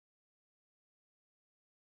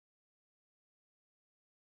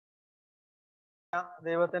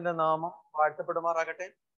ദൈവത്തിന്റെ നാമം വാഴ്ത്തപ്പെടുമാറാകട്ടെ.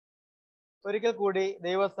 ഒരിക്കൽ കൂടി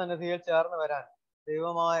ദൈവസന്നിധിയിൽ ചേർന്ന് വരാൻ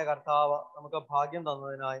ദൈവമായ കർത്താവ് നമുക്ക് ഭാഗ്യം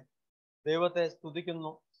തന്നതിനായി ദൈവത്തെ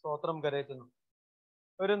സ്തുതിക്കുന്നു, സ്തോത്രം കരയറ്റുന്നു.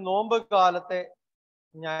 ഒരു നോമ്പ് കാലത്തെ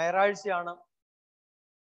ഞായറാഴ്ചയാണ്.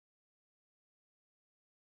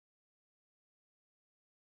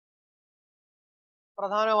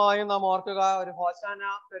 പ്രധാനമായും നാം ഓർക്കുക, ഒരു ഹോശാന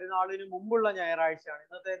പെരുന്നാളിന് മുമ്പുള്ള ഞായറാഴ്ചയാണ്.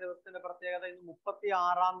 ഇന്നത്തെ ദിവസത്തിന്റെ പ്രത്യേകത ഇന്ന്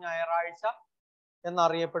 36-ാം ഞായറാഴ്ച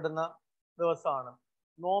എന്നറിയപ്പെടുന്ന ദിവസമാണ്.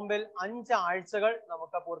 നോമ്പിൽ 5 ആഴ്ചകൾ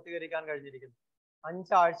നമുക്ക് പൂർത്തീകരിക്കാൻ കഴിഞ്ഞിരിക്കുന്നു.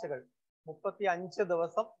 5 ആഴ്ചകൾ, 35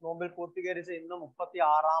 ദിവസം നോമ്പിൽ പൂർത്തീകരിച്ച് ഇന്ന്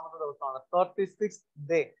 36-ാമത്തെ ദിവസമാണ്, 36th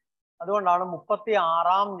ഡേ. അതുകൊണ്ടാണ്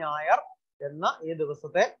 36-ാം ഞായർ എന്ന ഈ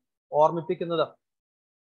ദിവസത്തെ ഓർമ്മിപ്പിക്കുന്നത്.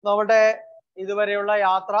 നമ്മുടെ ഇതുവരെയുള്ള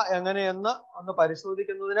യാത്ര എങ്ങനെയെന്ന് ഒന്ന്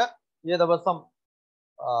പരിശോധിക്കുന്നതിന് ഈ ദിവസം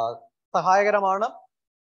സഹായകരമാണ്.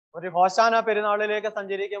 ഒരു ഹോശാന പെരുന്നാളിലേക്ക്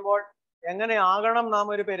സഞ്ചരിക്കുമ്പോൾ എങ്ങനെയാകണം നാം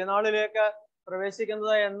ഒരു പെരുന്നാളിലേക്ക്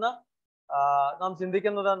പ്രവേശിക്കുന്നത് എന്ന് നാം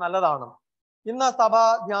ചിന്തിക്കുന്നത് നല്ലതാണ്. ഇന്ന് സഭ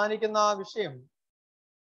ധ്യാനിക്കുന്ന വിഷയം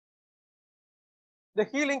the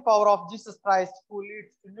healing power of Jesus Christ who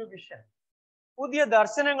leads to new vision. പുതിയ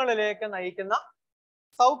ദർശനങ്ങളിലേക്ക് നയിക്കുന്ന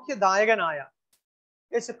സൗഖ്യദായകനായ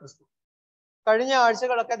യേശു ക്രിസ്തു. കഴിഞ്ഞ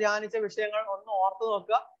ആഴ്ചകളൊക്കെ ധ്യാനിച്ച വിഷയങ്ങൾ ഒന്ന് ഓർത്തു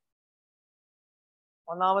നോക്കുക.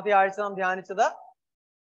 ഒന്നാമത്തെ ആഴ്ച നാം ധ്യാനിച്ചത്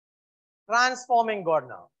transforming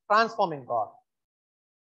ഗോഡിനാണ്. Transforming God,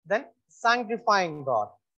 then sanctifying God,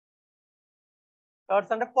 third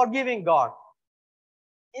Sunday forgiving God,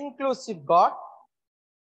 inclusive God,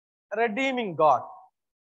 redeeming God.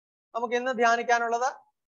 നമുക്ക് ഇന്ന് ധ്യാനിക്കാനുള്ളത്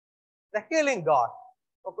the healing God.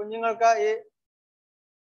 കുഞ്ഞുങ്ങൾക്ക് ഈ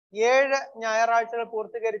 7 ഞായറാഴ്ചകൾ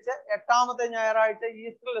പൂർത്തീകരിച്ച് 8ാമത്തെ ഞായറാഴ്ച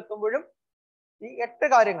ഈസ്റ്ററിൽ എത്തുമ്പോഴും ഈ 8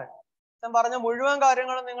 കാര്യങ്ങൾ ഞാൻ പറഞ്ഞ മുഴുവൻ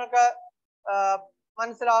കാര്യങ്ങളും നിങ്ങൾക്ക്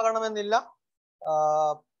മനസ്സിലാകണമെന്നില്ല.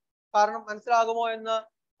 കാരണം മനസ്സിലാകുമോ എന്ന്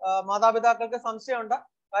മാതാപിതാക്കൾക്ക് സംശയമുണ്ട്.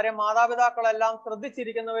 കാര്യം മാതാപിതാക്കളെല്ലാം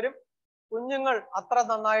ശ്രദ്ധിച്ചിരിക്കുന്നവരും കുഞ്ഞുങ്ങൾ അത്ര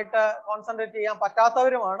നന്നായിട്ട് കോൺസെൻട്രേറ്റ് ചെയ്യാൻ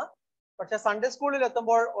പറ്റാത്തവരുമാണ്. പക്ഷെ സൺഡേ സ്കൂളിൽ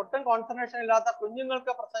എത്തുമ്പോൾ ഒട്ടും കോൺസെൻട്രേഷൻ ഇല്ലാത്ത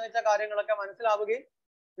കുഞ്ഞുങ്ങൾക്ക് പ്രസംഗിച്ച കാര്യങ്ങളൊക്കെ മനസ്സിലാവുകയും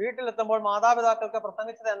വീട്ടിലെത്തുമ്പോൾ മാതാപിതാക്കൾക്ക്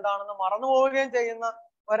പ്രസംഗിച്ചത് എന്താണെന്ന് മറന്നുപോവുകയും ചെയ്യുന്ന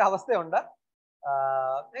ഒരവസ്ഥയുണ്ട്.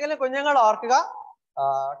 എങ്കിലും കുഞ്ഞുങ്ങൾ ഓർക്കുക,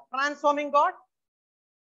 transforming God,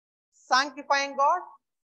 sanctifying God,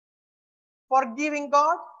 forgiving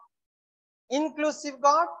God, inclusive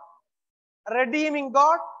God, redeeming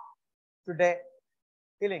God, today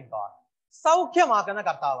healing God. സൗഖ്യമാക്കുന്ന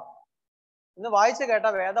കർത്താവ്. ഇന്ന് വായിച്ചു കേട്ട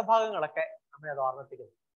വേദഭാഗങ്ങളൊക്കെ നമ്മെ അത്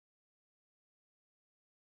ഓർമ്മിപ്പിക്കുന്നു.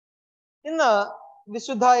 ഇന്ന്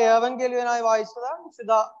വിശുദ്ധ ഏവൻഗേലിയനായി വായിച്ചത്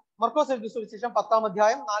വിശുദ്ധ മർക്കോസ് എഴുതിയ സുവിശേഷം 10-ാം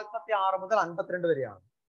അധ്യായം 46 മുതൽ 52 വരെയാണ്.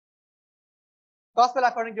 Gospel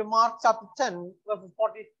according to Mark chapter 10 verses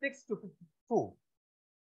 46 to 52.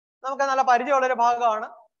 നമുക്ക് നല്ല പരിചയമുള്ളൊരു ഭാഗമാണ്.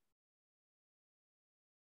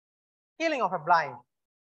 Healing of A blind.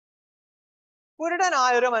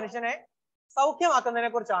 കുരുടനായ ഒരു മനുഷ്യനെ സൗഖ്യമാക്കുന്നതിനെ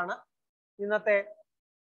കുറിച്ചാണ് ഇന്നത്തെ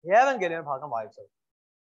ഏവൻഗേലിയൻ ഭാഗം വായിച്ചത്.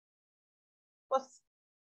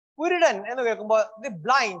 കുരുടൻ എന്ന് കേൾക്കുമ്പോൾ ദി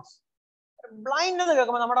ബ്ലൈൻഡ്, ബ്ലൈൻഡ് എന്ന്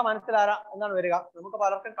കേൾക്കുമ്പോൾ നമ്മുടെ മനസ്സിലാരാ എന്താണ് വരിക? നമുക്ക്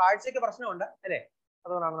പലർക്കും കാഴ്ചയ്ക്ക് പ്രശ്നമുണ്ട് അല്ലേ?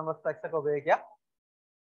 അതുകൊണ്ടാണ് നമ്മൾ സ്പെക്സ് ഒക്കെ ഉപയോഗിക്കുക.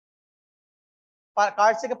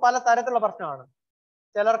 കാഴ്ചയ്ക്ക് പല തരത്തിലുള്ള പ്രശ്നമാണ്.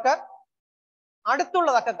 ചിലർക്ക്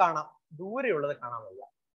അടുത്തുള്ളതൊക്കെ കാണാം, ദൂരെയുള്ളത് കാണാൻ വയ്യ.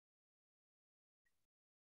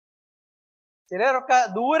 ചിലരൊക്കെ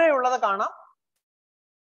ദൂരെയുള്ളത് കാണാം,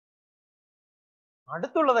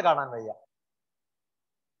 അടുത്തുള്ളത് കാണാൻ വയ്യ.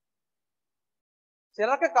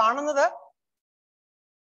 ചിലർക്ക് കാണുന്നത്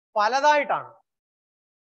പലതായിട്ടാണ്.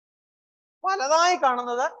 പലതായി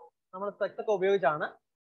കാണുന്നത് നമ്മൾ സ്പെക്സ് ഒക്കെ ഉപയോഗിച്ചാണ്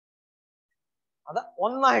അത്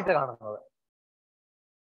ഒന്നായിട്ട് കാണുന്നത്.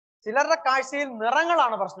 ചിലരുടെ കാഴ്ചയിൽ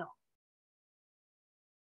നിറങ്ങളാണ് പ്രശ്നം.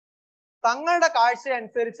 തങ്ങളുടെ കാഴ്ച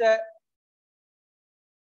അനുസരിച്ച്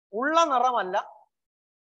ഉള്ള നിറമല്ല,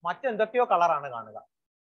 മറ്റെന്തൊക്കെയോ കളറാണ് കാണുക.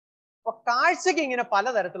 അപ്പൊ കാഴ്ചക്ക് ഇങ്ങനെ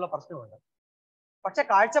പലതരത്തിലുള്ള പ്രശ്നമുണ്ട്. പക്ഷെ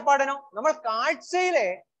കാഴ്ചപ്പാടിനോ, നമ്മൾ കാഴ്ചയിലെ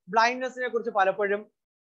ബ്ലൈൻഡ്നെസ്സിനെ കുറിച്ച് പലപ്പോഴും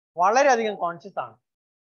വളരെയധികം കോൺഷ്യസ് ആണ്.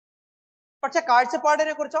 പക്ഷെ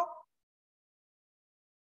കാഴ്ചപ്പാടിനെ കുറിച്ചോ,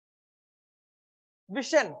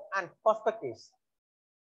 വിഷൻ ആൻഡ് പെർസ്പെക്റ്റീവ്സ്.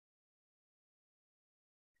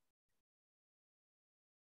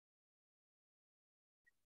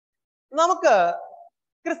 നമുക്ക്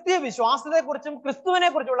ക്രിസ്തീയ വിശ്വാസത്തെ കുറിച്ചും ക്രിസ്തുവിനെ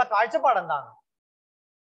കുറിച്ചുള്ള കാഴ്ചപ്പാട് എന്താണ്?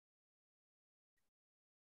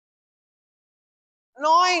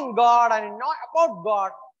 Knowing God and know about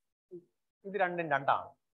God, ഇത് രണ്ടും രണ്ടാണ്.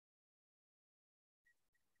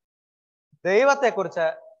 ദൈവത്തെ കുറിച്ച്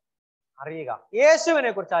അറിയുക,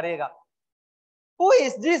 യേശുവിനെ കുറിച്ച് അറിയുക. ഹു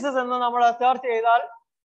ഈസ് ജീസസ് എന്ന് നമ്മൾ സെർച്ച് ചെയ്താൽ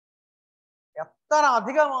എത്ര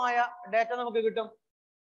അധികമായ ഡേറ്റ നമുക്ക് കിട്ടും.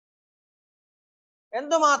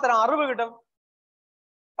 എന്തുമാത്രം അറിവ് കിട്ടും.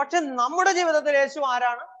 പക്ഷെ നമ്മുടെ ജീവിതത്തിൽ യേശു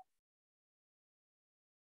ആരാണ്?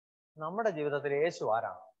 നമ്മുടെ ജീവിതത്തിൽ യേശു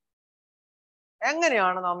ആരാണ്?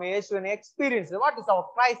 എങ്ങനെയാണ് നാം യേശുവിനെ experience? What is our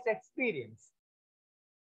Christ experience?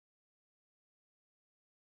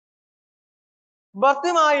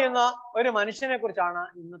 ഭർത്തിമായി എന്ന ഒരു മനുഷ്യനെ കുറിച്ചാണ്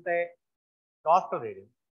ഇന്നത്തെ ഗോസ്പൽ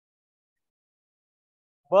റീഡിംഗ്.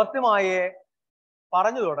 ഭർത്തിമായെ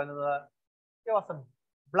പറഞ്ഞു തുടങ്ങുന്നത് he was a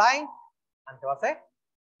blind and he was a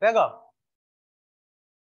beggar.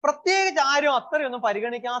 പ്രത്യേകിച്ച് ആരും അത്രയൊന്നും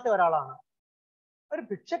പരിഗണിക്കാത്ത ഒരാളാണ്. ഒരു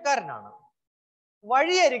ഭിക്ഷക്കാരനാണ്.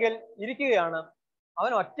 വഴിയരികിൽ ഇരിക്കുകയാണ്.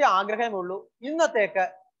 അവൻ ഒറ്റ ആഗ്രഹമേ ഇന്നത്തേക്ക്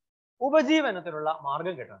ഉപജീവനത്തിനുള്ള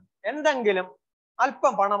മാർഗം കിട്ടണം. എന്തെങ്കിലും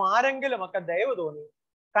അല്പം പണം ആരെങ്കിലും ഒക്കെ ദയവ് തോന്നി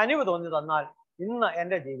കനിവ് തോന്നി തന്നാൽ ഇന്ന്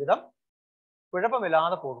എൻ്റെ ജീവിതം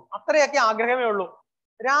കുഴപ്പമില്ലാതെ പോകും. അത്രയൊക്കെ ആഗ്രഹമേ ഉള്ളൂ.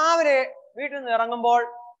 രാവിലെ വീട്ടിൽ നിന്ന് ഇറങ്ങുമ്പോൾ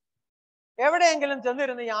എവിടെയെങ്കിലും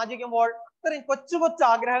ചെന്നിരുന്ന് യാചിക്കുമ്പോൾ അത്രയും കൊച്ചു കൊച്ചു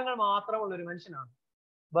ആഗ്രഹങ്ങൾ മാത്രമുള്ള ഒരു മനുഷ്യനാണ്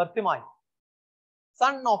ബർത്തിമായി,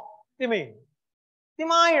 സൺ ഓഫ് തിമൈ,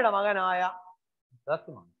 തിമായിയുടെ മകനായ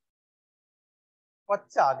ബർത്തിമായി.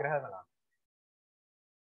 കൊച്ചാഗ്രഹങ്ങളാണ്.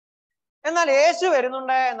 എന്നാൽ യേശു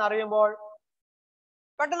വരുന്നുണ്ട് എന്നറിയുമ്പോൾ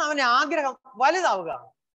പെട്ടെന്ന് അവന്റെ ആഗ്രഹം വലുതാവുകയാണ്.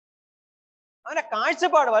 അവന്റെ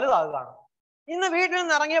കാഴ്ചപ്പാട് വലുതാവുകയാണ്. ഇന്ന് വീട്ടിൽ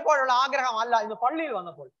നിന്ന് ഇറങ്ങിയപ്പോഴുള്ള ആഗ്രഹം അല്ല ഇന്ന് പള്ളിയിൽ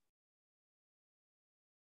വന്നപ്പോൾ.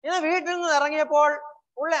 ഇന്ന് വീട്ടിൽ നിന്ന് ഇറങ്ങിയപ്പോൾ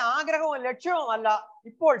ഉള്ള ആഗ്രഹവും ലക്ഷ്യവും അല്ല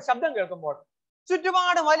ഇപ്പോൾ ശബ്ദം കേൾക്കുമ്പോൾ.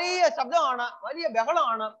 ചുറ്റുപാട് വലിയ ശബ്ദമാണ്, വലിയ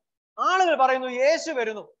ബഹളമാണ്. ആളുകൾ പറയുന്നു യേശു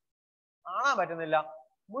വരുന്നു. കാണാൻ പറ്റുന്നില്ല,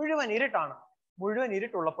 മുഴുവൻ ഇരുട്ടാണ്. മുഴുവൻ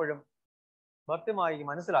ഇരുട്ടുള്ളപ്പോഴും ഭക്തിമായി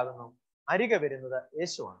മനസ്സിലാകുന്നു അരികെ വരുന്നത്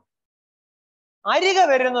യേശുവാണ്. അരികെ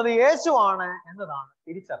വരുന്നത് യേശുവാണ് എന്നതാണ്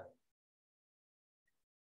തിരിച്ചറിവ്.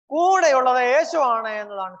 കൂടെയുള്ളത് യേശുവാണ്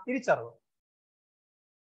എന്നതാണ് തിരിച്ചറിവ്.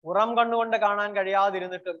 പുറം കണ്ണുകൊണ്ട് കാണാൻ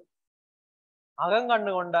കഴിയാതിരുന്നിട്ടും അകം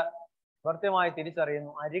കണ്ണുകൊണ്ട് കൃത്യമായി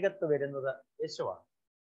തിരിച്ചറിയുന്നു അരികത്ത് വരുന്നത് യേശുവാണ്.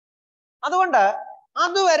 അതുകൊണ്ട്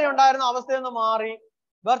അതുവരെ ഉണ്ടായിരുന്ന അവസ്ഥയിൽ നിന്ന് മാറി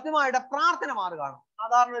ഭർത്തിമായുടെ പ്രാർത്ഥന മാറുകയാണ്.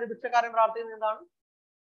 സാധാരണ ഒരു ഭിക്ഷക്കാരൻ പ്രാർത്ഥിക്കുന്നത് എന്താണ്?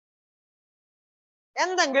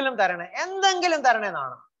 എന്തെങ്കിലും തരണേ, എന്തെങ്കിലും തരണേ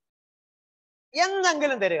എന്നാണ്.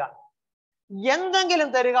 എന്തെങ്കിലും തരിക, എന്തെങ്കിലും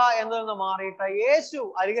തരിക എന്നതിൽ നിന്ന് മാറിയിട്ട് യേശു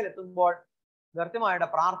അരികിലെത്തുമ്പോൾ ഭർത്തിമായുടെ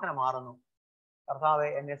പ്രാർത്ഥന മാറുന്നു. കർത്താവേ,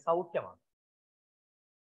 എന്നെ സൗഖ്യമാണ്.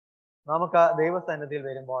 നമുക്ക് ദൈവസന്നിധിയിൽ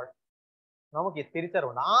വരുമ്പോൾ നമുക്ക് ഈ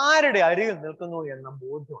തിരിച്ചറിവുണ്ട്. ആരുടെ അരികിൽ നിൽക്കുന്നു എന്ന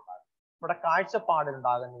ബോധ്യം ഉണ്ടാകും. നമ്മുടെ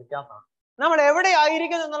കാഴ്ചപ്പാടിലുണ്ടാകുന്ന വ്യത്യാസമാണ്. നമ്മൾ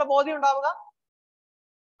എവിടെയായിരിക്കുന്നു എന്നുള്ള ബോധ്യം ഉണ്ടാവുക,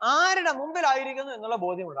 ആരുടെ മുമ്പിലായിരിക്കുന്നു എന്നുള്ള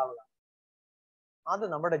ബോധ്യം ഉണ്ടാവുക. അത്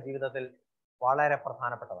നമ്മുടെ ജീവിതത്തിൽ വളരെ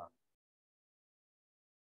പ്രധാനപ്പെട്ടതാണ്.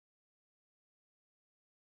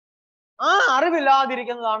 ആ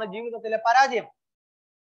അറിവില്ലാതിരിക്കുന്നതാണ് ജീവിതത്തിലെ പരാജയം.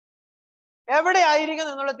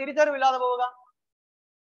 എവിടെയായിരിക്കുന്നു എന്നുള്ള തിരിച്ചറിവില്ലാതെ പോവുക,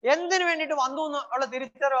 എന്തിനു വേണ്ടിയിട്ട് വന്നു എന്നുള്ള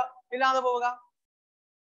തിരിച്ചറിവ് ഇല്ലാതെ പോവുക.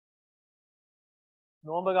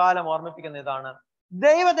 നോമ്പുകാലം ഓർമ്മിപ്പിക്കുന്ന ഇതാണ്,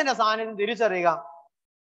 ദൈവത്തിന്റെ സാന്നിധ്യം തിരിച്ചറിയുക.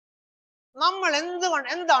 നമ്മൾ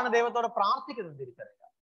എന്താണ് ദൈവത്തോട് പ്രാർത്ഥിക്കുന്നത് തിരിച്ചറിയുക.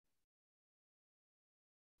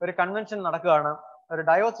 ഒരു കൺവെൻഷൻ നടക്കുകയാണ്, ഒരു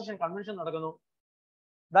ഡയോസിഷൻ കൺവെൻഷൻ നടക്കുന്നു.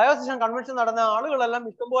 ഡയോസിഷൻ കൺവെൻഷൻ നടന്ന ആളുകളെല്ലാം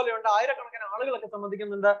ഇഷ്ടംപോലെയുണ്ട്. ആയിരക്കണക്കിന് ആളുകളൊക്കെ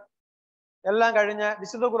സംബന്ധിക്കുന്നുണ്ട്. എല്ലാം കഴിഞ്ഞ്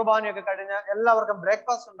വിശുദ്ധ കുർബാനയൊക്കെ കഴിഞ്ഞ് എല്ലാവർക്കും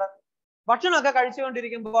ബ്രേക്ക്ഫാസ്റ്റ് ഉണ്ട്. ഭക്ഷണമൊക്കെ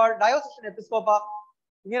കഴിച്ചുകൊണ്ടിരിക്കുമ്പോൾ ഡയോസിഷൻ എപ്പിസ്കോപ്പ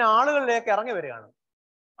ഇങ്ങനെ ആളുകളിലേക്ക് ഇറങ്ങി വരികയാണ്.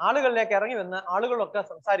 ആളുകളിലേക്ക് ഇറങ്ങി വന്ന് ആളുകളൊക്കെ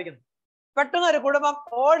സംസാരിക്കുന്നു. പെട്ടെന്ന് ഒരു കുടുംബം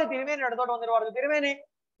ഓടി തിരുമേനി അടുത്തോട്ട് വന്നിട്ട് പറഞ്ഞു, തിരുമേനി,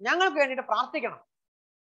 ഞങ്ങൾക്ക് വേണ്ടിയിട്ട് പ്രാർത്ഥിക്കണം.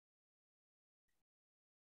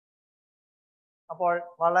 അപ്പോൾ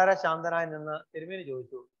വളരെ ശാന്തനായി നിന്ന് തിരുമേനി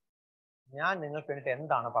ചോദിച്ചു, ഞാൻ നിങ്ങൾക്ക് വേണ്ടിയിട്ട്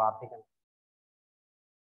എന്താണ് പ്രാർത്ഥിക്കുന്നത്?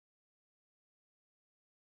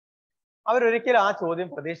 അവരൊരിക്കലും ആ ചോദ്യം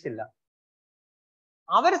പ്രതീക്ഷിച്ചില്ല.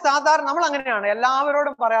 അവർ സാധാരണ നമ്മൾ അങ്ങനെയാണ്,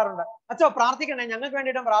 എല്ലാവരോടും പറയാറുണ്ട്, അച്ഛോ പ്രാർത്ഥിക്കണേ, ഞങ്ങൾക്ക്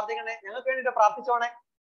വേണ്ടിയിട്ടും പ്രാർത്ഥിക്കണേ, ഞങ്ങൾക്ക് വേണ്ടിയിട്ട് പ്രാർത്ഥിച്ചോണേ,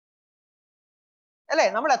 അല്ലേ?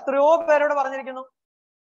 നമ്മൾ എത്രയോ പേരോട് പറഞ്ഞിരിക്കുന്നു.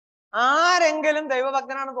 ആരെങ്കിലും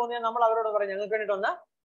ദൈവഭക്തനാണെന്ന് തോന്നിയാൽ നമ്മൾ അവരോട് പറയും, ഞങ്ങൾക്ക് വേണ്ടിയിട്ടൊന്ന്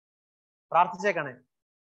പ്രാർത്ഥിച്ചേക്കണേ.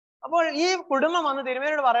 അപ്പോൾ ഈ കുടുംബം വന്ന്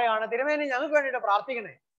തിരുമേനിയോട് പറയുകയാണ്, തിരുമേനി ഞങ്ങൾക്ക് വേണ്ടിയിട്ട്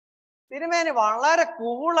പ്രാർത്ഥിക്കണേ. തിരുമേനി വളരെ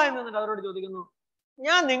കൂളായി നിന്നിട്ട് അവരോട് ചോദിക്കുന്നു,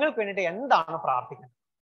 ഞാൻ നിങ്ങൾക്ക് വേണ്ടിയിട്ട് എന്താണ് പ്രാർത്ഥിക്കുന്നത്?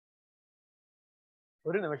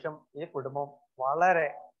 ഒരു നിമിഷം ഈ കുടുംബം വളരെ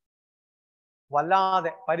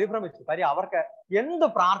വല്ലാതെ പരിഭ്രമിച്ചു. കാര്യം അവർക്ക് എന്ത്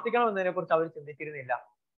പ്രാർത്ഥിക്കണം എന്നതിനെ കുറിച്ച് അവർ ചിന്തിച്ചിരുന്നില്ല.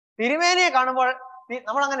 തിരുമേനിയെ കാണുമ്പോൾ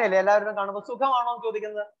നമ്മൾ അങ്ങനെയല്ലേ എല്ലാവരും കാണുമ്പോൾ സുഖമാണോ എന്ന്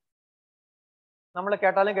ചോദിക്കുന്നത്? നമ്മൾ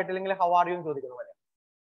കേട്ടാലും കേട്ടില്ലെങ്കിൽ ഹൗ ആർ യു എന്ന് ചോദിക്കുന്ന പോലെ.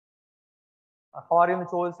 ഹൗ ആർ യു എന്ന്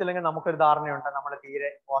ചോദിച്ചില്ലെങ്കിൽ നമുക്കൊരു ധാരണയുണ്ട് നമ്മൾ തീരെ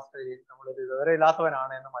ഓസ്ട്രേലിയയിൽ നമ്മളൊരു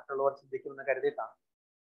വിവരമില്ലാത്തവനാണ് എന്ന് മറ്റുള്ളവർ ചിന്തിക്കുമെന്ന് കരുതിയിട്ടാണ്,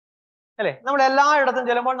 അല്ലേ? നമ്മൾ എല്ലായിടത്തും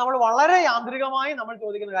ചെല്ലുമ്പോൾ നമ്മൾ വളരെ യാന്ത്രികമായി നമ്മൾ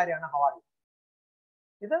ചോദിക്കുന്ന കാര്യമാണ് ഹൗ ആർ യു.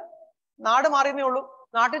 ഇത് നാട് മാറിയതേ ഉള്ളൂ.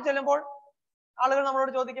 നാട്ടിൽ ചെല്ലുമ്പോൾ ആളുകൾ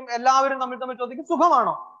നമ്മളോട് ചോദിക്കും, എല്ലാവരും തമ്മിൽ ചോദിക്കും,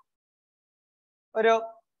 സുഖമാണോ? ഒരു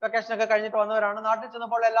വെക്കേഷൻ ഒക്കെ കഴിഞ്ഞിട്ട് വന്നവരാണ്. നാട്ടിൽ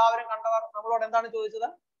ചെന്നപ്പോൾ എല്ലാവരും കണ്ടവർ നമ്മളോട് എന്താണ് ചോദിച്ചത്?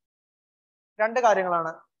 2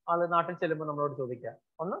 കാര്യങ്ങളാണ് ആള് നാട്ടിൽ ചെല്ലുമ്പോൾ നമ്മളോട് ചോദിക്കുക.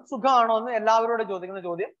 ഒന്ന്, സുഖമാണോ എന്ന് എല്ലാവരോടും ചോദിക്കുന്ന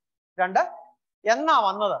ചോദ്യം. 2, എന്നാ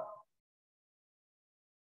വന്നത്?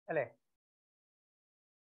 അല്ലെ?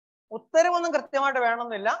 ഉത്തരവൊന്നും കൃത്യമായിട്ട്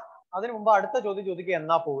വേണമെന്നില്ല. അതിനു മുമ്പ് അടുത്ത ചോദ്യം ചോദിക്കുക,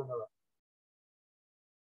 എന്നാ പോകുന്നത്?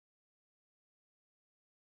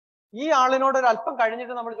 ഈ ആളിനോട് ഒരു അല്പം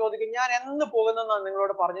കഴിഞ്ഞിട്ട് നമ്മൾ ചോദിക്കും, ഞാൻ എന്ന് പോകുന്നെന്നാണ്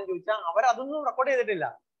നിങ്ങളോട് പറഞ്ഞു ചോദിച്ചാൽ അവരതൊന്നും റെക്കോർഡ് ചെയ്തിട്ടില്ല.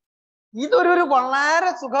 ഇതൊരു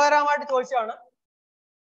വളരെ സുഖകരമായിട്ട് ചോദിച്ചാണ്.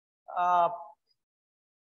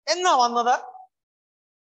 എന്നാ വന്നത്,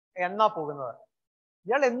 എന്നാ പോകുന്നത്?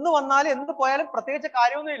 ഇയാൾ എന്ന് വന്നാലും എന്ന് പോയാലും പ്രത്യേകിച്ച്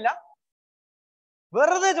കാര്യമൊന്നുമില്ല,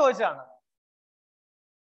 വെറുതെ ചോദിച്ചാണ്.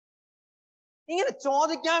 ഇങ്ങനെ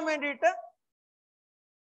ചോദിക്കാൻ വേണ്ടിയിട്ട്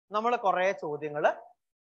നമ്മൾ കുറെ ചോദ്യങ്ങൾ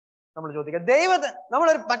നമ്മൾ ചോദിക്കുക. നമ്മൾ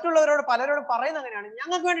മറ്റുള്ളവരോട് പലരോടും പറയുന്നത് അങ്ങനെയാണ്,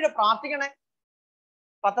 ഞങ്ങൾക്ക് വേണ്ടിയിട്ട് പ്രാർത്ഥിക്കണേ.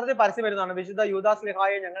 പത്രത്തിൽ പരസ്യം വരുന്നതാണ്, വിശുദ്ധ യൂദാസ്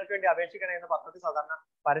സ്ലിഹായെ ഞങ്ങൾക്ക് വേണ്ടി അപേക്ഷിക്കണേ എന്ന് പത്രത്തിൽ സാധാരണ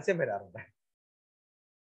പരസ്യം വരാറുണ്ട്.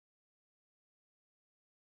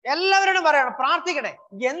 എല്ലാവരോടും പറയണം പ്രാർത്ഥിക്കണേ.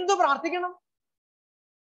 എന്ത് പ്രാർത്ഥിക്കണം?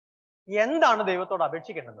 എന്താണ് ദൈവത്തോട്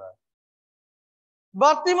അപേക്ഷിക്കേണ്ടത്?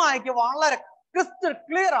 ബർത്തിമായിക്ക് വളരെ ക്രിസ്റ്റൽ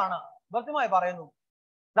ക്ലിയർ ആണ്. ബർത്തിമായി പറയുന്നു,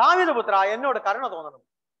 ദാവീദ് പുത്രാ, എന്നോട് കരുണ തോന്നണം,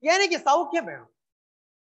 എനിക്ക് സൗഖ്യം വേണം.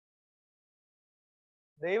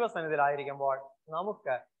 ദൈവസന്നിധിയിലായിരിക്കുമ്പോൾ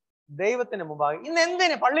നമുക്ക് ദൈവത്തിന് മുമ്പാകെ ഇന്ന്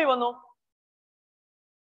എന്തിന് പള്ളി വന്നു,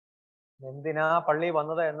 എന്തിനാ പള്ളി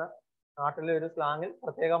വന്നത് എന്ന് നാട്ടിലെ ഒരു സ്ലാങ്ങിൽ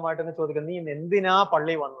പ്രത്യേകമായിട്ടൊന്ന് ചോദിക്കും. നീ ഇന്ന് എന്തിനാ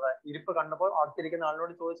പള്ളി വന്നത്? ഇരിപ്പ് കണ്ടപ്പോൾ അടുത്തിരിക്കുന്ന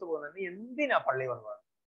ആളിനോട് ചോദിച്ചു പോകുന്നത്, നീ എന്തിനാ പള്ളി വന്നത്?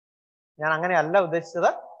 ഞാൻ അങ്ങനെയല്ല ഉദ്ദേശിച്ചത്.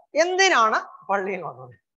 എന്തിനാണ് പള്ളിയിൽ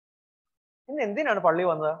വന്നത്? ഇന്ന് എന്തിനാണ് പള്ളി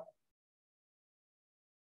വന്നത്?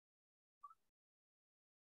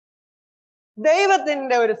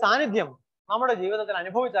 ദൈവത്തിന്റെ ഒരു സാന്നിധ്യം നമ്മുടെ ജീവിതത്തിൽ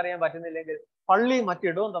അനുഭവിച്ചറിയാൻ പറ്റുന്നില്ലെങ്കിൽ പള്ളിയും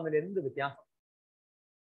മറ്റിടവും തമ്മിൽ എന്ത് വ്യത്യാസം?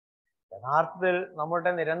 യഥാർത്ഥത്തിൽ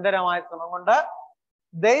നമ്മുടെ നിരന്തരമായ ശ്രമം കൊണ്ട്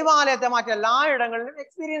ദൈവാലയത്തെ മറ്റെല്ലാ ഇടങ്ങളിലും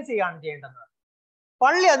എക്സ്പീരിയൻസ് ചെയ്യേണ്ടത്.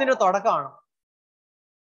 പള്ളി അതിന്റെ തുടക്കമാണ്.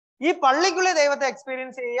 ഈ പള്ളിക്കുള്ളിൽ ദൈവത്തെ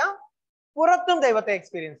എക്സ്പീരിയൻസ് ചെയ്യാം, പുറത്തും ദൈവത്തെ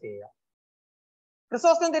എക്സ്പീരിയൻസ് ചെയ്യാം.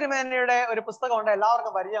 ക്രിസോസ്റ്റം തിരുമേനിയുടെ ഒരു പുസ്തകമുണ്ട്,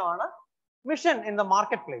 എല്ലാവർക്കും പരിചയമാണ്, mission in the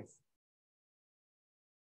market place.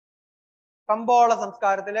 കമ്പോള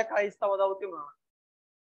സംസ്കാരത്തിലെ ക്രൈസ്തവ ദൗത്യമാണ്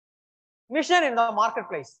mission in the market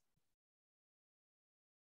place.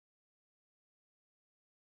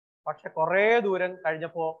 പക്ഷെ കുറെ ദൂരം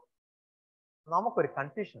കഴിഞ്ഞപ്പോ നമുക്കൊരു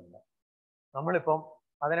കൺഫ്യൂഷൻ ഉണ്ട്. നമ്മളിപ്പം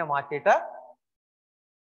അതിനെ മാറ്റിയിട്ട്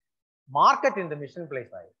market in the mission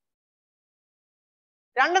place ആയി.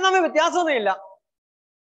 രണ്ടും തമ്മിൽ വ്യത്യാസമൊന്നുമില്ല.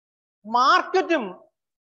 മാർക്കറ്റും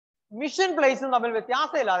മിഷൻ പ്ലേസും തമ്മിൽ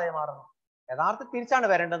വ്യത്യാസമില്ലാതെ മാറുന്നു. യഥാർത്ഥത്തിൽ തിരിച്ചാണ്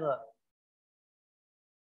വരേണ്ടത്.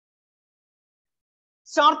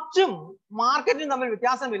 ചർച്ചും മാർക്കറ്റും തമ്മിൽ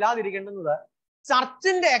വ്യത്യാസമില്ലാതിരിക്കേണ്ടുന്നത്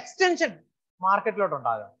ചർച്ചിന്റെ എക്സ്റ്റൻഷൻ മാർക്കറ്റിലോട്ട്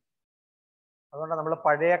ഉണ്ടാകും. അതുകൊണ്ട് നമ്മൾ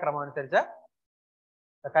പഴയ ക്രമം അനുസരിച്ച്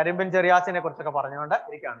കരിമ്പിൻ ചെറിയാസിനെ കുറിച്ചൊക്കെ പറഞ്ഞുകൊണ്ട്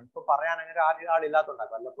ഇരിക്കുകയാണ്. ഇപ്പൊ പറയാൻ അങ്ങനെ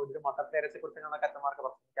ആളില്ലാത്തുണ്ടാക്കും. അല്ലപ്പോൾ ഒരു മദർ തെരേസയെ കുറിച്ച് ഞങ്ങൾക്ക് അച്ഛന്മാർക്ക്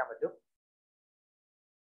പ്രസംഗിക്കാൻ പറ്റും.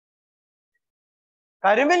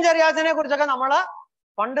 കരിമ്പിൻ ചെറിയാസിനെ കുറിച്ചൊക്കെ നമ്മള്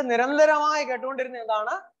പണ്ട് നിരന്തരമായി കേട്ടുകൊണ്ടിരുന്ന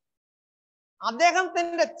എന്താണ്?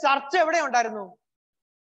 അദ്ദേഹത്തിന്റെ ചർച്ച എവിടെ ഉണ്ടായിരുന്നു?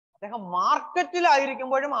 അദ്ദേഹം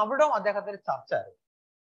മാർക്കറ്റിലായിരിക്കുമ്പോഴും അവിടെ അദ്ദേഹത്തിന്റെ ചർച്ച ആയിരുന്നു.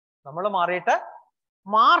 നമ്മൾ മാറിയിട്ട്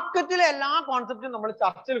മാർക്കറ്റിലെ എല്ലാ കോൺസെപ്റ്റും നമ്മൾ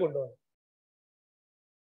ചർച്ചിൽ കൊണ്ടുവന്നു.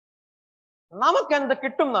 നമുക്ക് എന്ത്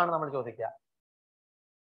കിട്ടും എന്നാണ് നമ്മൾ ചോദിക്കുക.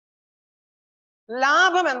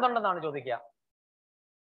 ലാഭം എന്തുണ്ടെന്നാണ് ചോദിക്കുക.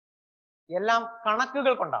 എല്ലാം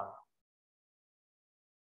കണക്കുകൾ കൊണ്ടാണ്.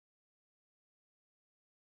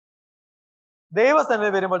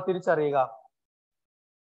 ദൈവസന്നിധി വരുമ്പോൾ തിരിച്ചറിയുക,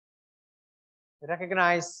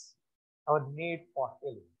 recognise our need for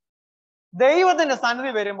healing. ദൈവത്തിന്റെ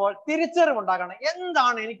സന്നിധി വരുമ്പോൾ തിരിച്ചറിവുണ്ടാകണം.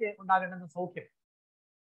 എന്താണ് എനിക്ക് ഉണ്ടാകേണ്ടത്? സൗഖ്യം.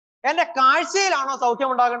 എന്റെ കാഴ്ചയിലാണോ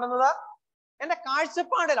സൗഖ്യം ഉണ്ടാകേണ്ടുന്നത്? എന്റെ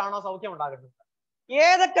കാഴ്ചപ്പാടിലാണോ സൗഖ്യം ഉണ്ടാകേണ്ടത്?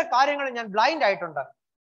 ഏതൊക്കെ കാര്യങ്ങളിൽ ഞാൻ ബ്ലൈൻഡ് ആയിട്ടുണ്ട്?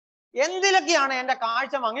 എന്തിലൊക്കെയാണ് എന്റെ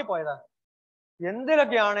കാഴ്ച മങ്ങിപ്പോയത്?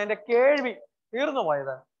 എന്തിലൊക്കെയാണ് എന്റെ കേൾവി തീർന്നു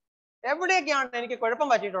പോയത്? എവിടെയൊക്കെയാണ് എനിക്ക് കുഴപ്പം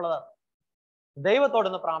പറ്റിയിട്ടുള്ളത്?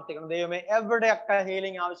 ദൈവത്തോടൊന്ന് പ്രാർത്ഥിക്കണം. ദൈവമേ, എവിടെയൊക്കെ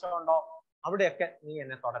ഹീലിംഗ് ആവശ്യമുണ്ടോ അവിടെയൊക്കെ നീ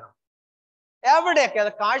എന്നെ തൊടണം. എവിടെയൊക്കെ,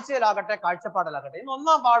 അത് കാഴ്ചയിലാകട്ടെ കാഴ്ചപ്പാടിലാകട്ടെ. ഇന്ന്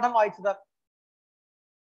 1-ാം പാഠം വായിച്ചത്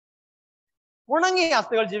ഉണങ്ങിയ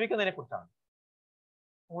അസ്ഥികൾ ജീവിക്കുന്നതിനെ കുറിച്ചാണ്.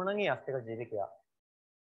 ഉണങ്ങിയ അസ്ഥികൾ ജീവിക്കുക.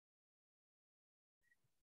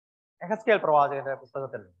 എഹെസ്കേൽ പ്രവാചകന്റെ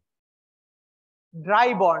പുസ്തകത്തിൽ ഡ്രൈ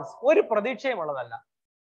ബോൺസ്, ഒരു പ്രതീക്ഷയും ഉള്ളതല്ല.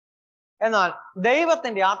 എന്നാൽ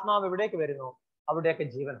ദൈവത്തിന്റെ ആത്മാവ് എവിടേക്ക് വരുന്നു അവിടെയൊക്കെ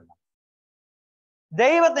ജീവനുണ്ട്.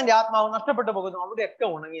 ദൈവത്തിന്റെ ആത്മാവ് നഷ്ടപ്പെട്ടു പോകുന്നു അവിടെയൊക്കെ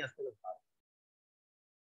ഉണങ്ങിയ അസ്ഥികൾ ഉണ്ടാകും.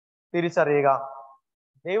 തിരിച്ചറിയുക,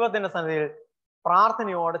 ദൈവത്തിന്റെ സന്നിധിയിൽ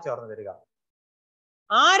പ്രാർത്ഥനയോടെ ചേർന്ന് വരിക.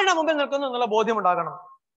 ആരുടെ മുമ്പിൽ നിൽക്കുന്നു എന്നുള്ള ബോധ്യം ഉണ്ടാകണം.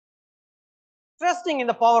 Trusting in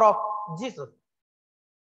the power of Jesus.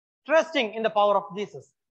 Trusting in the power of Jesus.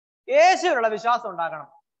 യേശുവിലുള്ള വിശ്വാസം ഉണ്ടാകണം.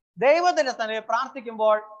 ദൈവത്തിന്റെ തന്നെ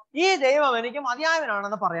പ്രാർത്ഥിക്കുമ്പോൾ ഈ ദൈവം എനിക്ക്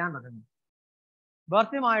മതിയായവനാണെന്ന് പറയാൻ പറ്റുന്നു.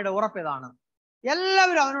 ബർത്തിമായുടെ ഉറപ്പിതാണ്.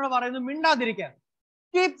 എല്ലാവരും അവനോട് പറയുന്നു മിണ്ടാതിരിക്കാൻ.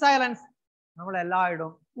 Keep silence. നമ്മൾ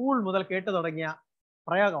എല്ലായിടവും സ്കൂൾ മുതൽ കേട്ടു തുടങ്ങിയ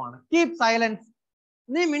പ്രയോഗമാണ്. Keep silence.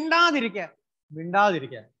 നീ മിണ്ടാതിരിക്കുക.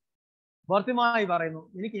 മിണ്ടാതിരിക്കുക. ബർത്തിമായി പറയുന്നു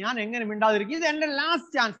ഞാൻ എങ്ങനെ മിണ്ടാതിരിക്കും? ഇത് എന്റെ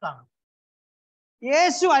ലാസ്റ്റ് ചാൻസ് ആണ്.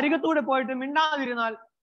 യേശു അരികത്തൂടെ പോയിട്ട് മിണ്ടാതിരുന്നാൽ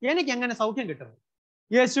എനിക്ക് എങ്ങനെ സൗഖ്യം കിട്ടും?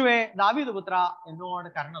 യേശുവേ, ദാവീദ് പുത്ര, എന്നോട്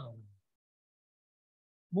കരുണ തോന്നുന്നു.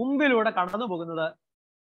 മുമ്പിലൂടെ കടന്നു പോകുന്നത്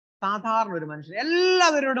സാധാരണ ഒരു മനുഷ്യൻ.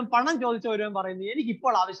 എല്ലാവരോടും പണം ചോദിച്ചവരും പറയുന്നു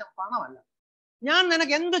എനിക്കിപ്പോൾ ആവശ്യം പണമല്ല, ഞാൻ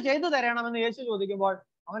നിനക്ക് എന്ത് ചെയ്തു തരണമെന്ന് യേശു ചോദിക്കുമ്പോൾ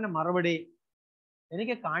അവന്റെ മറുപടി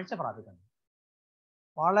എനിക്ക് കാഴ്ച പ്രാപിക്കണം.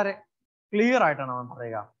 വളരെ ക്ലിയർ ആയിട്ടാണ് അവൻ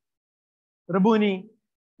പറയുക, റബ്ബൂനി,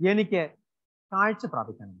 എനിക്ക് കാഴ്ച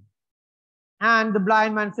പ്രാപിക്കണം. And the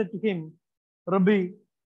blind man said to him, Rabbi,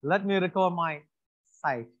 let me recover my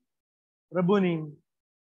sight. Rabbuni,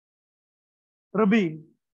 Rabbi,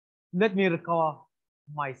 let me recover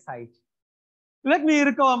my sight. Let me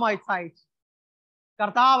recover my sight.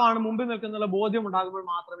 കർത്താവാണ് മുമ്പിൽ നിൽക്കുന്നുള്ള ബോധ്യം ഉണ്ടാകുമ്പോൾ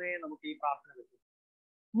മാത്രമേ നമുക്ക് ഈ പ്രാർത്ഥന കിട്ടൂ.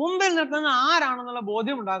 മുമ്പിൽ നിൽക്കുന്ന ആരാണെന്നുള്ള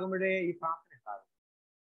ബോധ്യം ഉണ്ടാകുമ്പോഴേ ഈ പ്രാർത്ഥന ഉണ്ടാകും.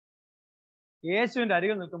 യേശുവിന്റെ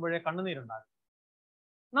അരികിൽ നിൽക്കുമ്പോഴേ കണ്ണുനീരുണ്ടാകും.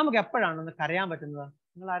 നമുക്ക് എപ്പോഴാണ് കരയാൻ പറ്റുന്നത്?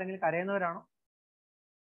 നിങ്ങൾ ആരെങ്കിലും കരയുന്നവരാണോ?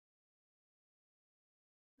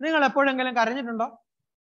 നിങ്ങൾ എപ്പോഴെങ്കിലും കരഞ്ഞിട്ടുണ്ടോ?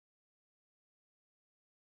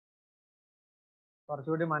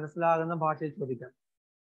 കുറച്ചുകൂടി മനസ്സിലാകുന്ന ഭാഷയിൽ ചോദിക്കാം.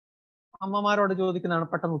 അമ്മമാരോട് ചോദിക്കുന്നതാണ്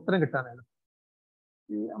പെട്ടെന്ന് ഉത്തരം കിട്ടാനാണ്.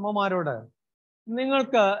 ഈ അമ്മമാരോട്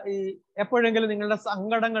നിങ്ങൾക്ക് ഈ എപ്പോഴെങ്കിലും നിങ്ങളുടെ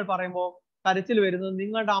സങ്കടങ്ങൾ പറയുമ്പോൾ കരച്ചിൽ വരുന്നത്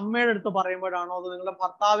നിങ്ങളുടെ അമ്മയുടെ അടുത്ത് പറയുമ്പോഴാണോ അതോ നിങ്ങളുടെ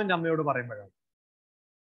ഭർത്താവിന്റെ അമ്മയോട് പറയുമ്പോഴാണോ?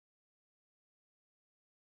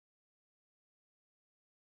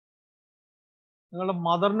 നിങ്ങളുടെ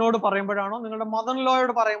മദറിനോട് പറയുമ്പോഴാണോ നിങ്ങളുടെ മദർ ഇൻ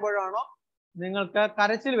ലോയോട് പറയുമ്പോഴാണോ നിങ്ങൾക്ക്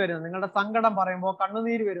കരച്ചിൽ വരുന്നത്, നിങ്ങളുടെ സങ്കടം പറയുമ്പോൾ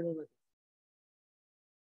കണ്ണുനീര് വരുന്നത്?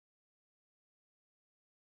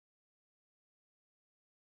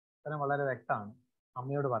 ഉത്തരം വളരെ വ്യക്തമാണ്,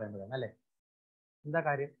 അമ്മയോട് പറയുമ്പോഴാണ് അല്ലെ? എന്താ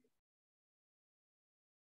കാര്യം?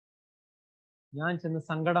 ഞാൻ ചെന്ന്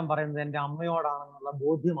സങ്കടം പറയുന്നത് എൻ്റെ അമ്മയോടാണെന്നുള്ള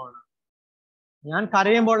ബോധ്യമാണ്. ഞാൻ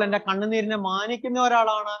കരയുമ്പോൾ എൻ്റെ കണ്ണുനീരിനെ മാനിക്കുന്ന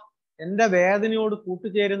ഒരാളാണ്, എൻ്റെ വേദനയോട്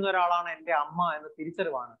കൂട്ടുചേരുന്ന ഒരാളാണ് എൻ്റെ അമ്മ എന്ന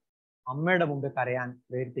തിരിച്ചറിവാണ് അമ്മയുടെ മുമ്പിൽ കരയാൻ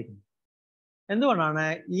പ്രേരിപ്പിക്കുന്നത്. എന്തുകൊണ്ടാണ്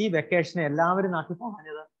ഈ വെക്കേഷനെ എല്ലാവരും നാട്ടിൽ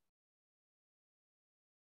പോകാഞ്ഞത്?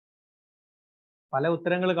 പല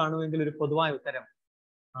ഉത്തരങ്ങൾ കാണുമെങ്കിൽ ഒരു പൊതുവായ ഉത്തരം,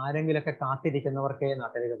 ആരെങ്കിലൊക്കെ കാത്തിരിക്കുന്നവർക്കേ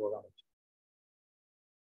നാട്ടിലേക്ക് പോകാൻ പറ്റും.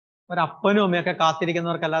 ഒരപ്പനും അമ്മയൊക്കെ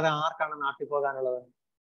കാത്തിരിക്കുന്നവർക്കല്ലാതെ ആർക്കാണ് നാട്ടിൽ പോകാനുള്ളത്?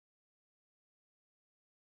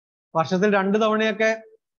 വർഷത്തിൽ 2 തവണയൊക്കെ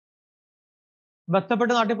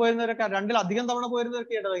ബന്ധപ്പെട്ട് നാട്ടിൽ പോയിരുന്നവരൊക്കെ 2-ലധികം തവണ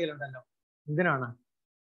പോയിരുന്നവരൊക്കെ ഇടവകയിലുണ്ടല്ലോ. എന്തിനാണ്?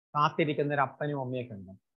 കാത്തിരിക്കുന്ന ഒരു അപ്പനും അമ്മയൊക്കെ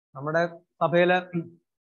ഉണ്ട്. നമ്മുടെ സഭയില്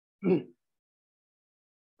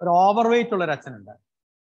ഒരു ഓവർ വെയിറ്റ് ഉള്ള ഒരു അച്ഛനുണ്ട്.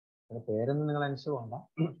 പേരൊന്നും നിങ്ങൾ അനുസരിച്ച് പോകണ്ട.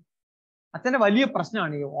 അച്ഛന്റെ വലിയ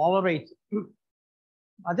പ്രശ്നമാണ് ഈ ഓവർ വെയിറ്റ്.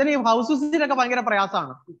 അച്ഛൻ ഈ ഹൗസ് വിസിറ്റിലൊക്കെ ഭയങ്കര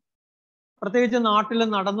പ്രയാസമാണ്. പ്രത്യേകിച്ച് നാട്ടിൽ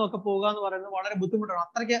നടന്നും ഒക്കെ പോകുക എന്ന് പറയുന്നത് വളരെ ബുദ്ധിമുട്ടാണ്.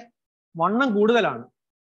 അത്രയ്ക്ക് വണ്ണം കൂടുതലാണ്.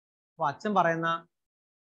 അപ്പൊ അച്ഛൻ പറയുന്ന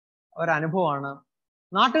ഒരനുഭവമാണ്,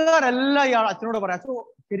 നാട്ടുകാരെല്ലാം ഇയാൾ അച്ഛനോട് പറയാം, അച്ഛൻ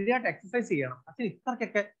ശരിയായിട്ട് എക്സസൈസ് ചെയ്യണം, അച്ഛൻ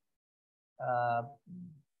ഇത്രയ്ക്കൊക്കെ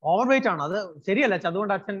ഓവർ വെയിറ്റ് ആണ്, അത് ശരിയല്ല അച്ഛൻ,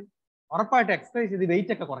 അതുകൊണ്ട് അച്ഛൻ ഉറപ്പായിട്ട് എക്സസൈസ് ചെയ്ത്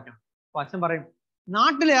വെയിറ്റ് ഒക്കെ കുറയ്ക്കണം. അപ്പൊ അച്ഛൻ പറയും,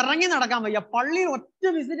 നാട്ടിൽ ഇറങ്ങി നടക്കാൻ വയ്യ, പള്ളിയിൽ ഒറ്റ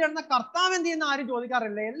വിസിറ്റ് ചെയ്യുന്ന കർത്താവ് എന്ത് ചെയ്യുന്ന ആരും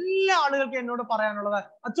ചോദിക്കാറില്ല. എല്ലാ ആളുകൾക്കും എന്നോട് പറയാനുള്ളത്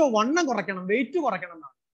അച്ഛോ വണ്ണം കുറയ്ക്കണം, വെയിറ്റ് കുറയ്ക്കണം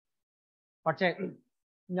എന്നാണ്. പക്ഷെ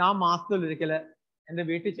ഞാൻ മാസത്തിൽ ഒരിക്കല് എൻ്റെ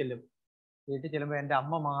വീട്ടിൽ ചെല്ലുമ്പോൾ എൻ്റെ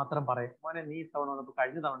അമ്മ മാത്രം പറയും, മോനെ നീ തവണ വന്നപ്പോൾ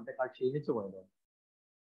കഴിഞ്ഞ തവണത്തേക്കാൾ ക്ഷീണിച്ചു പോയത്.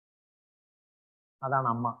 അതാണ്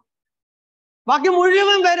അമ്മ. ബാക്കി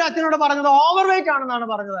മുഴുവൻ പേരും അച്ഛനോട് പറഞ്ഞത് ഓവർ വെയിറ്റ് ആണെന്നാണ്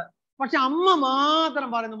പറഞ്ഞത്. പക്ഷെ അമ്മ മാത്രം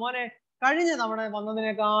പറയുന്നു, മോനെ കഴിഞ്ഞ തവണ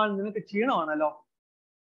വന്നതിനേക്കാൾ നിനക്ക് ക്ഷീണമാണല്ലോ.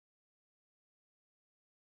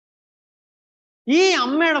 ഈ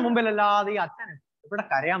അമ്മയുടെ മുമ്പിലല്ലാതെ ഈ അച്ഛന് ഇവിടെ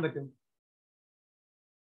കരയാൻ പറ്റും?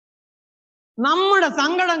 നമ്മുടെ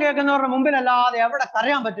സങ്കടം കേൾക്കുന്നവരുടെ മുമ്പിലല്ലാതെ എവിടെ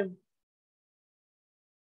കരയാൻ പറ്റും?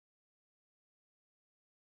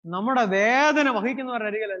 നമ്മുടെ വേദന വഹിക്കുന്നവരുടെ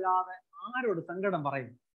അരികിലല്ലാതെ ആരോട് സങ്കടം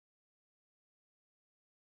പറയും?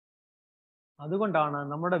 അതുകൊണ്ടാണ്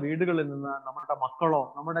നമ്മുടെ വീടുകളിൽ നിന്ന് നമ്മുടെ മക്കളോ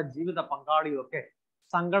നമ്മുടെ ജീവിത പങ്കാളിയോ ഒക്കെ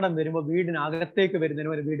സങ്കടം വരുമ്പോൾ വീടിനകത്തേക്ക്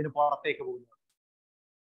വരുന്നതിന് ഒരു വീടിന് പുറത്തേക്ക് പോകുന്നത്.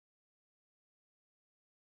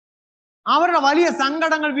 അവരുടെ വലിയ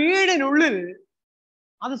സങ്കടങ്ങൾ വീടിനുള്ളിൽ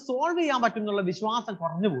അത് സോൾവ് ചെയ്യാൻ പറ്റും എന്നുള്ള വിശ്വാസം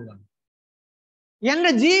കുറഞ്ഞു പോകുകയാണ്.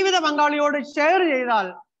 എന്റെ ജീവിത പങ്കാളിയോട് ഷെയർ ചെയ്താൽ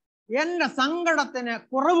എന്റെ സങ്കടത്തിന്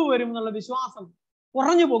കുറവ് വരും എന്നുള്ള വിശ്വാസം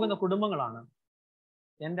കുറഞ്ഞു പോകുന്ന കുടുംബങ്ങളാണ്.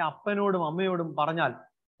 എൻ്റെ അപ്പനോടും അമ്മയോടും പറഞ്ഞാൽ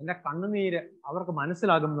എൻ്റെ കണ്ണുനീര് അവർക്ക്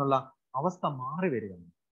മനസ്സിലാകും എന്നുള്ള അവസ്ഥ മാറി വരികയാണ്.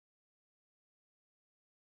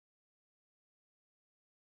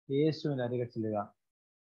 യേശുവിന്റെ അരികെ ചെല്ലുക,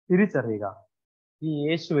 തിരിച്ചറിയുക, ഈ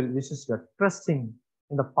യേശുവിൽ വിശ്വസിക്കുക. Trusting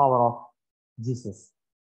in the power of Jesus.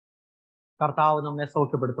 കർത്താവ് നമ്മെ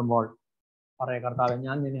സൗഖ്യപ്പെടുത്തുമ്പോൾ പറയാ, കർത്താവ്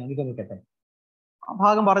ഞാൻ നിന്നെ അനുഗമിക്കട്ടെ. ആ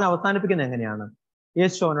ഭാഗം പറഞ്ഞ് അവസാനിപ്പിക്കുന്നത് എങ്ങനെയാണ്?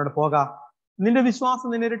 യേശു അവനോട് പോക, നിന്റെ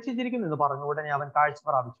വിശ്വാസം നിന്നെ രക്ഷിച്ചിരിക്കുന്നു എന്ന് പറഞ്ഞു. ഉടനെ അവൻ കാഴ്ച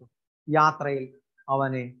പ്രാപിച്ചു, യാത്രയിൽ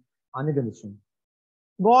അവനെ അനുഗമിച്ചു.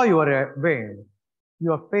 Go your way,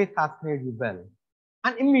 your faith has made you well.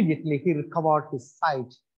 And immediately he recovered his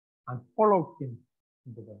sight and followed him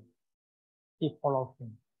into the. He followed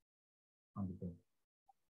him into the.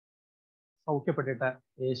 സൗഖ്യപ്പെട്ടിട്ട്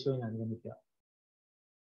യേശുവിനെ അനുഗമിക്കുക.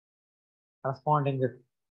 Responding with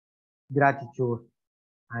gratitude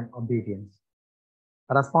and obedience.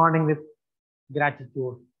 Responding with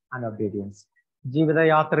gratitude and obedience.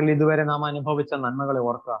 ജീവിതയാത്രയിൽ ഇതുവരെ നാം അനുഭവിച്ച നന്മകളെ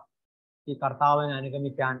ഓർക്കുക. ഈ കർത്താവിനെ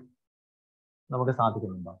അനുഗമിക്കാൻ നമുക്ക്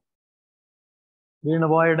സാധിക്കുന്നുണ്ടോ?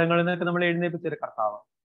 വീണുപോയ ഇടങ്ങളിൽ നിന്നൊക്കെ നമ്മൾ എഴുന്നേൽപ്പിച്ചൊരു കർത്താവ്,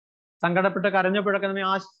 സങ്കടപ്പെട്ട് കരഞ്ഞപ്പോഴൊക്കെ നമ്മെ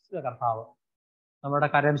ആശ്വസിച്ച കർത്താവ്, നമ്മുടെ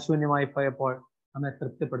കരം ശൂന്യമായി പോയപ്പോൾ നമ്മെ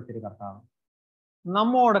തൃപ്തിപ്പെടുത്തിയൊരു കർത്താവ്,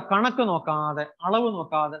 നമ്മോട് കണക്ക് നോക്കാതെ അളവ്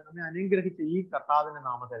നോക്കാതെ നമ്മെ അനുഗ്രഹിച്ച ഈ കർത്താവിന്റെ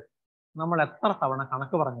നാമത്തിൽ നമ്മൾ എത്ര തവണ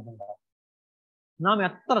കണക്ക് പറഞ്ഞിട്ടുണ്ട്? നാം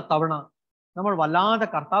എത്ര തവണ നമ്മൾ വല്ലാതെ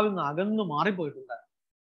കർത്താവിൽ നിന്ന് അകന്നു മാറിപ്പോയിട്ടുണ്ട്?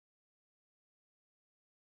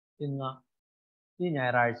 ഇന്ന് ഈ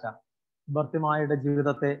ഞായറാഴ്ച ഭർത്തിമായുടെ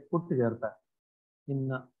ജീവിതത്തെ കൂട്ടുചേർത്ത്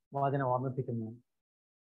ഇന്ന് വചനം ഓർമ്മിപ്പിക്കുന്നു.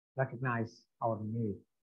 റെക്കഗ്നൈസ് അവർ നീഡ്.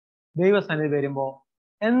 ദൈവസന്നിധി വരുമ്പോൾ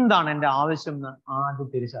എന്താണ് എൻ്റെ ആവശ്യം എന്ന് ആദ്യം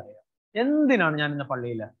തിരിച്ചറിയാം. എന്തിനാണ് ഞാൻ ഇന്ന്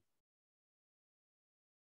പള്ളിയിൽ?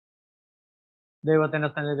 ദൈവത്തിന്റെ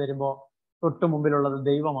സന്നിധി വരുമ്പോൾ തൊട്ടു മുമ്പിലുള്ളത്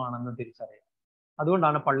ദൈവമാണെന്ന് തിരിച്ചറിയാം.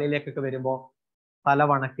 അതുകൊണ്ടാണ് പള്ളിയിലേക്കൊക്കെ വരുമ്പോൾ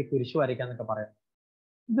തലവണക്കി കുരിശു വരയ്ക്കാന്നൊക്കെ പറയുന്നത്.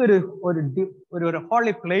 ഇതൊരു ഒരു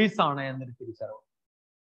ഹോളി പ്ലേസ് ആണ് എന്നൊരു തിരിച്ചറിവ്.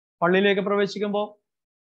 പള്ളിയിലേക്ക് പ്രവേശിക്കുമ്പോൾ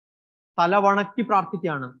തലവണക്കി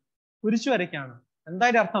പ്രാർത്ഥിക്കുകയാണ്, കുരിശു വരയ്ക്കാണ്.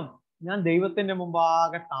 എന്തായാലും അർത്ഥം? ഞാൻ ദൈവത്തിന്റെ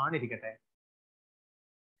മുമ്പാകെ താണിരിക്കട്ടെ.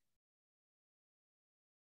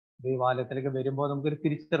 ദൈവാലയത്തിലേക്ക് വരുമ്പോൾ നമുക്കൊരു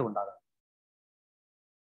തിരിച്ചറിവുണ്ടാകും.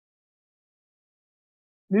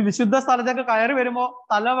 ഈ വിശുദ്ധ സ്ഥലത്തേക്ക് കയറി വരുമ്പോൾ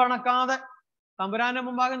തലവണക്കാതെ തമ്പുരാന്റെ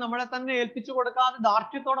മുമ്പാകെ നമ്മളെ തന്നെ ഏൽപ്പിച്ചു കൊടുക്കാതെ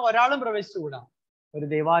ദാർഢ്യത്തോടെ ഒരാളും പ്രവേശിച്ചുകൂടാ. ഒരു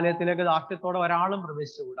ദൈവാലയത്തിലേക്ക് ദാർഢ്യത്തോടെ ഒരാളും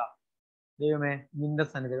പ്രവേശിച്ചുകൂടാ. ദൈവമേ, നിന്റെ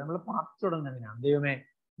സന്നിധി നമ്മൾ പ്രാർത്ഥിച്ചു തുടങ്ങുന്നതിനാണ്. ദൈവമേ,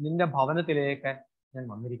 നിന്റെ ഭവനത്തിലേക്ക് ഞാൻ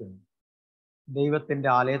വന്നിരിക്കുന്നു, ദൈവത്തിന്റെ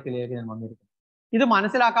ആലയത്തിലേക്ക് ഞാൻ വന്നിരിക്കുന്നു. ഇത്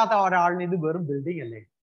മനസ്സിലാക്കാത്ത ഒരാളിന് ഇത് വെറും ബിൽഡിംഗ് അല്ലേ?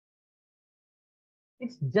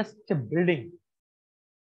 It's just A building.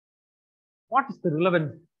 What is the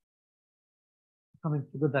relevance coming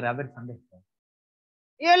together every Sunday?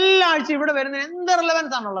 എല്ലാ ആഴ്ചയും ഇവിടെ വരുന്നതിന് എന്ത്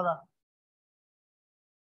റിലവൻസ് ആണുള്ളത്?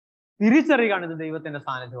 തിരിച്ചറിയുകയാണ് ഇത് ദൈവത്തിന്റെ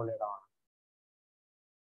സാന്നിധ്യമുള്ള ഇടമാണ്.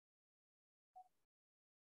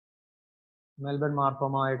 മെൽബൺ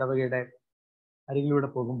മാർത്തോമാ ഇടവകയുടെ അരികിലൂടെ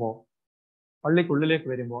പോകുമ്പോൾ, പള്ളിക്കുള്ളിലേക്ക്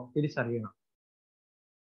വരുമ്പോൾ തിരിച്ചറിയണം,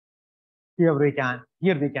 here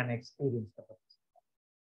we can experience the presence.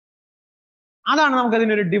 അതാണ്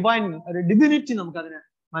നമുക്കതിനൊരു ഡിവിനിറ്റി നമുക്കതിനെ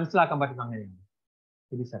മനസ്സിലാക്കാൻ പറ്റുന്ന. അങ്ങനെയാണ്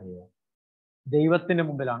തിരിച്ചറിയുക. ദൈവത്തിന്റെ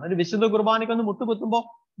മുമ്പിലാണ്. ഒരു വിശുദ്ധ കുർബാനയ്ക്ക് ഒന്ന് മുട്ടുകുത്തുമ്പോൾ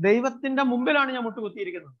ദൈവത്തിന്റെ മുമ്പിലാണ് ഞാൻ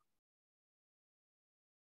മുട്ടുകുത്തിയിരിക്കുന്നത്.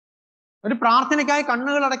 ഒരു പ്രാർത്ഥനയ്ക്കായി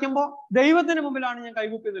കണ്ണുകൾ അടയ്ക്കുമ്പോൾ ദൈവത്തിന് മുമ്പിലാണ് ഞാൻ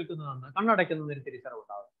കൈകൂപ്പി നിൽക്കുന്നതെന്ന് കണ്ണടയ്ക്കുന്നതിന്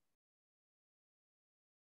തിരിച്ചറിവുണ്ടാകും.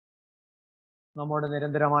 നമ്മോട്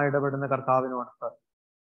നിരന്തരമായി ഇടപെടുന്ന കർത്താവിനോട്,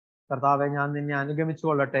 കർത്താവെ ഞാൻ നിന്നെ അനുഗമിച്ചു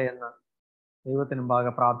കൊള്ളട്ടെ എന്ന് ദൈവത്തിന്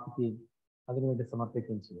മുമ്പാകെ പ്രാർത്ഥിക്കുകയും അതിനുവേണ്ടി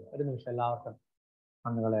സമർപ്പിക്കുകയും ചെയ്യുക. ഒരു നിമിഷം എല്ലാവർക്കും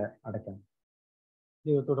കണ്ണുകളെ അടയ്ക്കാം,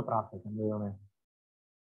 ദൈവത്തോട് പ്രാർത്ഥിക്കാം. ദൈവമേ,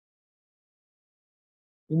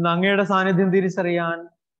 ഇന്ന് അങ്ങയുടെ സാന്നിധ്യം തിരിച്ചറിയാൻ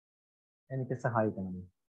എനിക്ക് സഹായിക്കണം.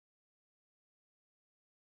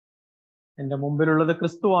 എന്റെ മുമ്പിലുള്ളത്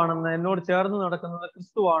ക്രിസ്തുവാണെന്ന്, എന്നോട് ചേർന്ന് നടക്കുന്നത്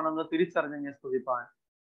ക്രിസ്തുവാണെന്ന് തിരിച്ചറിഞ്ഞ് ഞാൻ സ്തുതിപ്പാൻ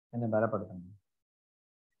എന്നെ ബലപ്പെടുത്തണം.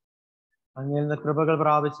 അങ്ങയിൽ നിന്ന് കൃപകൾ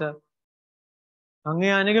പ്രാപിച്ച്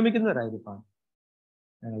അങ്ങയെ അനുഗമിക്കുന്നവരായിരിക്കാൻ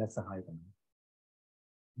ഞങ്ങളെ സഹായിക്കണം.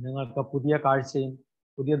 നിങ്ങൾക്ക് പുതിയ കാഴ്ചയും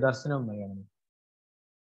പുതിയ ദർശനവും നൽകണം.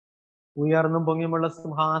 ഉയർന്നും പൊങ്ങിയുമുള്ള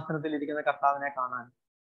സിംഹാസനത്തിൽ ഇരിക്കുന്ന കർത്താവിനെ കാണാൻ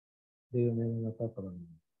ദൈവമേ നിങ്ങൾക്ക്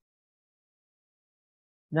തുടങ്ങും.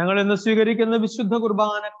 ഞങ്ങൾ ഇന്ന് സ്വീകരിക്കുന്ന വിശുദ്ധ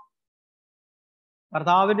കുർബാന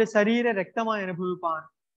കർത്താവിന്റെ ശരീര രക്തമായി അനുഭവിപ്പാൻ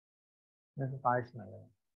ഞങ്ങൾക്ക് കാഴ്ച നൽകണം.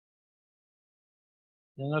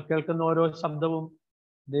 ഞങ്ങൾ കേൾക്കുന്ന ഓരോ ശബ്ദവും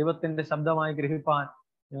ദൈവത്തിന്റെ ശബ്ദമായി ഗ്രഹിപ്പാൻ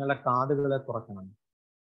ഞങ്ങളുടെ കാതുകളെ തുറക്കണം.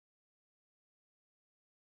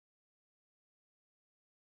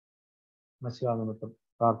 മനുഷ്യനിമിത്തം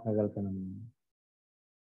പ്രാർത്ഥന കേൾക്കണം.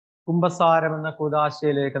 കുംഭസാരം എന്ന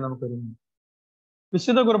കൂദാശയിലേക്ക് നമുക്കൊരുങ്ങി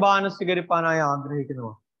വിശുദ്ധ കുർബാന സ്വീകരിപ്പാനായി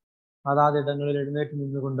ആഗ്രഹിക്കുന്നവർ അതാത് ഇടങ്ങളിൽ എഴുന്നേറ്റ്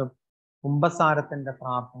നിന്നുകൊണ്ടും കുമ്പസാരത്തിന്റെ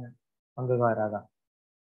പ്രാർത്ഥന പങ്കുകാരാകാം.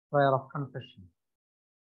 Prayer of confession.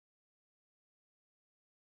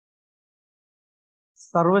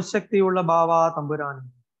 സർവശക്തിയുള്ള ബാവാ തമ്പുരാനും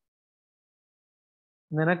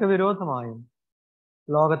നിനക്ക് വിരോധമായും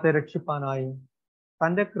ലോകത്തെ രക്ഷിപ്പാനായും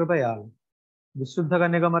തന്റെ കൃപയാൽ വിശുദ്ധ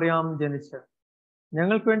കന്യകമറിയാം ജനിച്ച്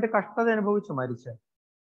ഞങ്ങൾക്ക് വേണ്ടി കഷ്ടത അനുഭവിച്ച് മരിച്ച്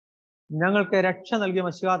ഞങ്ങൾക്ക് രക്ഷ നൽകിയ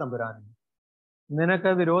മശിഹാ തമ്പുരാനും നിനക്ക്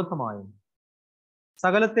വിരോധമായും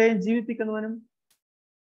സകലത്തെയും ജീവിപ്പിക്കുന്നവനും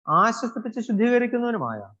ആശ്വസിപ്പിച്ച്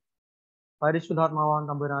ശുദ്ധീകരിക്കുന്നവനുമായ പരിശുദ്ധാത്മാവാൻ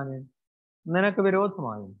തമ്പുരാനെ നിനക്ക്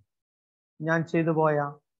വിരോധമായും ഞാൻ ചെയ്തു പോയ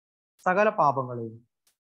സകല പാപങ്ങളെയും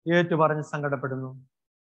ഏറ്റുപറഞ്ഞ് സങ്കടപ്പെടുന്നു.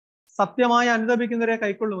 സത്യമായി അനുദപിക്കുന്നവരെ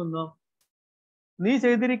കൈക്കൊള്ളുമെന്ന് നീ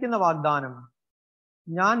ചെയ്തിരിക്കുന്ന വാഗ്ദാനം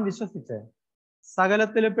ഞാൻ വിശ്വസിച്ച്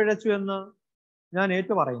സകലത്തിലും പിഴച്ചു എന്ന് ഞാൻ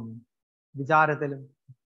ഏറ്റുപറയുന്നു. വിചാരത്തിലും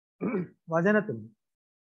വചനത്തിലും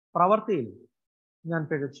പ്രവൃത്തിയിലും ഞാൻ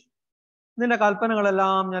പിഴച്ചു. നിന്റെ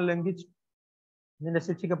കൽപ്പനകളെല്ലാം ഞാൻ ലംഘിച്ചു. നിന്റെ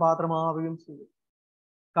ശിക്ഷയ്ക്ക് പാത്രമാവുകയും ചെയ്തു.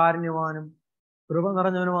 കാരുണ്യവാനും കൃപ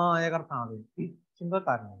നിറഞ്ഞവനുമായ കർത്താവേ,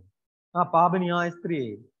 ചുങ്കക്കാരനെയും ആ പാപിനിയായ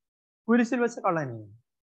സ്ത്രീയെയും കുരിശിൽ വെച്ച കള്ളനെയും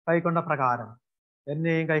കൈക്കൊണ്ട പ്രകാരം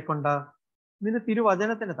എന്നെയും കൈക്കൊണ്ട നിന്റെ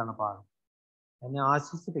തിരുവചനത്തിന്റെ തണുപ്പാണ് എന്നെ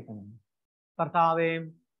ആശ്വസിപ്പിക്കണം. കർത്താവേ,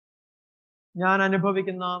 ഞാൻ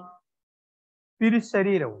അനുഭവിക്കുന്ന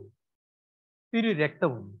തിരുശരീരവും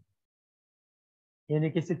തിരുരക്തവും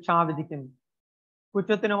എനിക്ക് ശിക്ഷാവിധിക്കും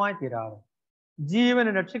കുറ്റത്തിനുമായി തീരാതെ ജീവന്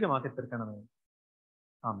രക്ഷകമാക്കി തീർക്കണമേ.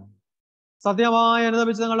 ആമേൻ. സത്യമായി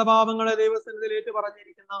അനുദപിച്ച് നിങ്ങളുടെ പാപങ്ങളെ ദൈവസന്നിധിയിൽ ഏറ്റു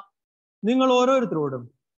പറഞ്ഞിരിക്കുന്ന നിങ്ങൾ ഓരോരുത്തരോടും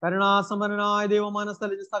കരുണാസമ്പന്നനായ ദൈവം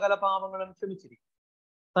മനസ്സലിച്ച് സകല പാപങ്ങളും ക്ഷമിച്ചിരിക്കും.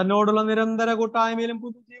 തന്നോടുള്ള നിരന്തര കൂട്ടായ്മയിലും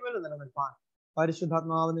പുതുജീവനിലും നിലനിൽപ്പാൻ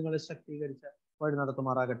പരിശുദ്ധാത്മാവ് നിങ്ങളെ ശക്തീകരിച്ച് വഴി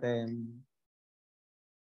നടത്തുമാറാകട്ടെ.